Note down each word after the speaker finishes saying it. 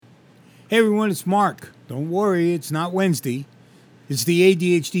Hey everyone, it's Mark. Don't worry, it's not Wednesday. It's the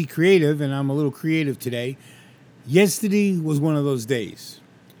ADHD Creative, and I'm a little creative today. Yesterday was one of those days.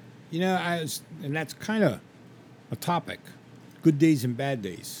 And that's kind of a topic. Good days and bad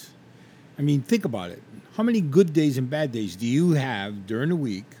days. I mean, think about it. How many good days and bad days do you have during the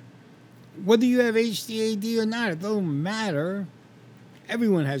week? Whether you have HDAD or not, it doesn't matter.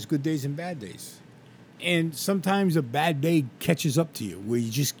 Everyone has good days and bad days. And sometimes a bad day catches up to you where you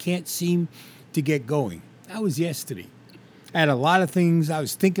just can't seem to get going. That was yesterday. I had a lot of things I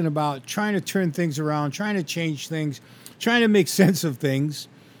was thinking about, trying to turn things around, trying to change things, trying to make sense of things,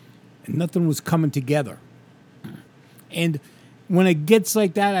 and nothing was coming together. And when it gets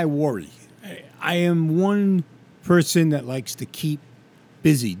like that, I worry. I am one person that likes to keep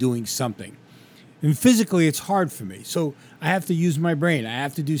busy doing something. And physically, it's hard for me. So I have to use my brain. I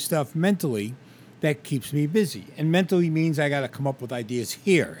have to do stuff mentally that keeps me busy. And mentally means I got to come up with ideas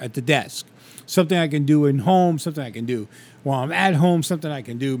here at the desk. Something I can do in home, something I can do while I'm at home, something I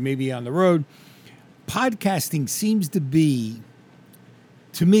can do maybe on the road. Podcasting seems to be,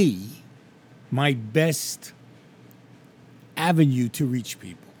 to me, my best avenue to reach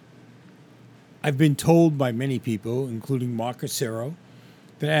people. I've been told by many people, including Mark Acero,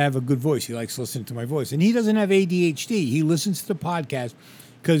 that I have a good voice. He likes listening to my voice. And he doesn't have ADHD. He listens to the podcast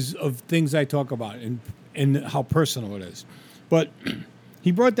because of things I talk about and how personal it is. But he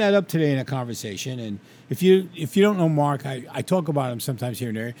brought that up today in a conversation. And if you don't know Mark, I talk about him sometimes here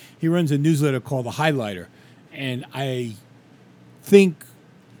and there. He runs a newsletter called The Highlighter. And I think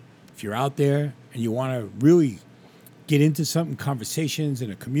if you're out there and you want to really get into something, conversations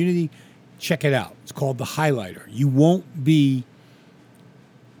in a community, check it out. It's called The Highlighter. You won't be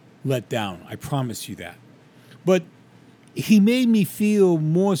let down. I promise you that. But he made me feel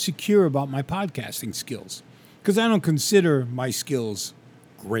more secure about my podcasting skills because I don't consider my skills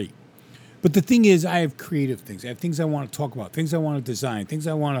great. But the thing is, I have creative things. I have things I want to talk about, things I want to design, things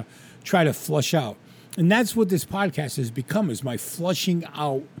I want to try to flush out. And that's what this podcast has become, is my flushing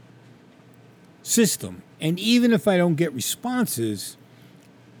out system. And even if I don't get responses,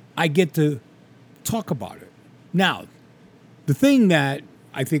 I get to talk about it. Now, the thing that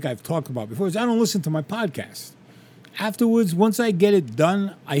I think I've talked about before is I don't listen to my podcast. Afterwards, once I get it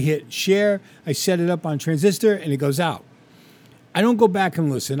done, I hit share, I set it up on Transistor, and it goes out. I don't go back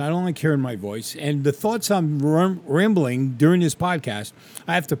and listen. I don't like hearing my voice. And the thoughts I'm rambling during this podcast,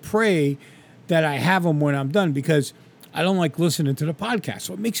 I have to pray that I have them when I'm done because I don't like listening to the podcast.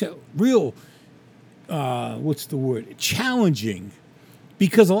 So it makes it real, challenging.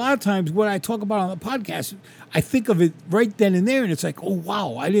 Because a lot of times what I talk about on the podcast, I think of it right then and there, and it's like, oh,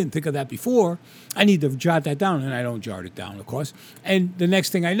 wow, I didn't think of that before. I need to jot that down, and I don't jot it down, of course. And the next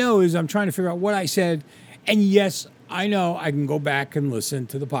thing I know is I'm trying to figure out what I said, and yes, I know I can go back and listen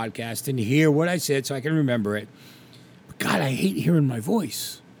to the podcast and hear what I said so I can remember it. But God, I hate hearing my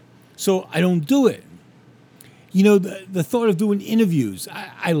voice. So I don't do it. You know, the thought of doing interviews,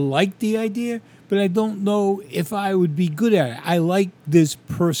 I like the idea, but I don't know if I would be good at it. I like this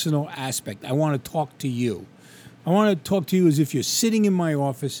personal aspect. I want to talk to you. I want to talk to you as if you're sitting in my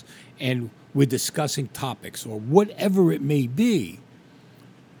office and we're discussing topics or whatever it may be.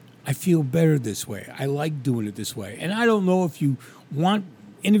 I feel better this way. I like doing it this way. And I don't know if you want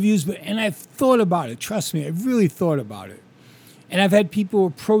interviews, and I've thought about it. Trust me, I've really thought about it. And I've had people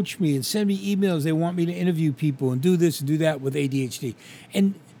approach me and send me emails. They want me to interview people and do this and do that with ADHD.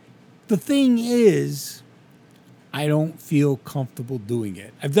 And the thing is, I don't feel comfortable doing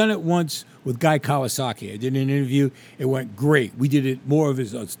it. I've done it once with Guy Kawasaki. I did an interview. It went great. We did it more of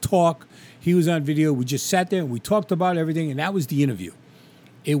as a talk. He was on video. We just sat there and we talked about everything, and that was the interview.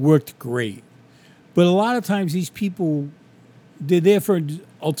 It worked great. But a lot of times these people, they're there for an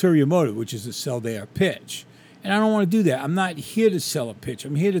ulterior motive, which is to sell their pitch. And I don't want to do that. I'm not here to sell a pitch.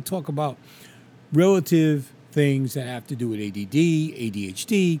 I'm here to talk about relative things that have to do with ADD,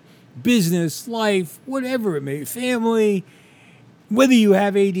 ADHD, business, life, whatever it may be, family, whether you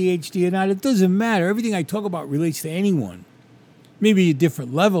have ADHD or not, it doesn't matter. Everything I talk about relates to anyone. Maybe at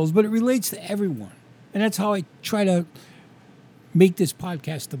different levels, but it relates to everyone. And that's how I try to make this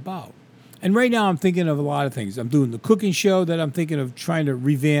podcast about. And right now I'm thinking of a lot of things. I'm doing the cooking show that I'm thinking of trying to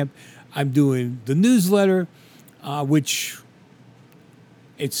revamp. I'm doing the newsletter, which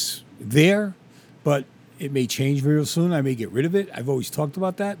it's there, but it may change real soon. I may get rid of it. I've always talked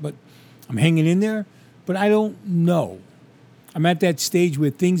about that, but I'm hanging in there. But I don't know. I'm at that stage where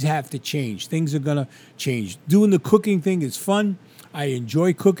things have to change. Things are going to change. Doing the cooking thing is fun. I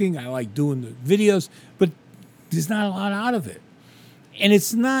enjoy cooking. I like doing the videos, but there's not a lot out of it. And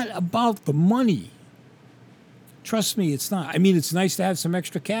it's not about the money. Trust me, it's not. I mean, it's nice to have some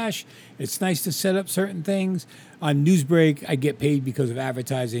extra cash. It's nice to set up certain things. On Newsbreak, I get paid because of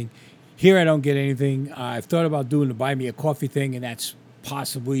advertising. Here, I don't get anything. I've thought about doing the Buy Me a Coffee thing, and that's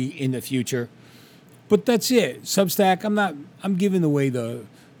possibly in the future. But that's it. Substack, I'm giving away the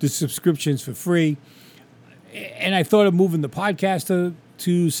subscriptions for free. And I thought of moving the podcast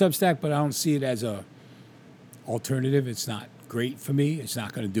to Substack, but I don't see it as a alternative. It's not great for me. It's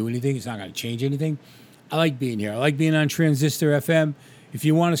not going to do anything. It's not going to change anything. I like being here. I like being on Transistor FM. If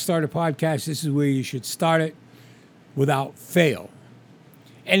you want to start a podcast, this is where you should start it without fail.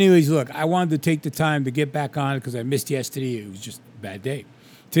 Anyways, look, I wanted to take the time to get back on it because I missed yesterday. It was just a bad day.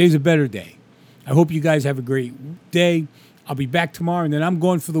 Today's a better day. I hope you guys have a great day. I'll be back tomorrow, and then I'm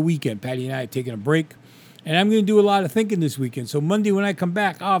going for the weekend. Patty and I are taking a break, and I'm going to do a lot of thinking this weekend. So Monday when I come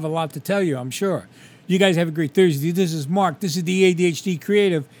back, I'll have a lot to tell you, I'm sure. You guys have a great Thursday. This is Mark. This is the ADHD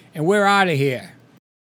Creative, and we're out of here.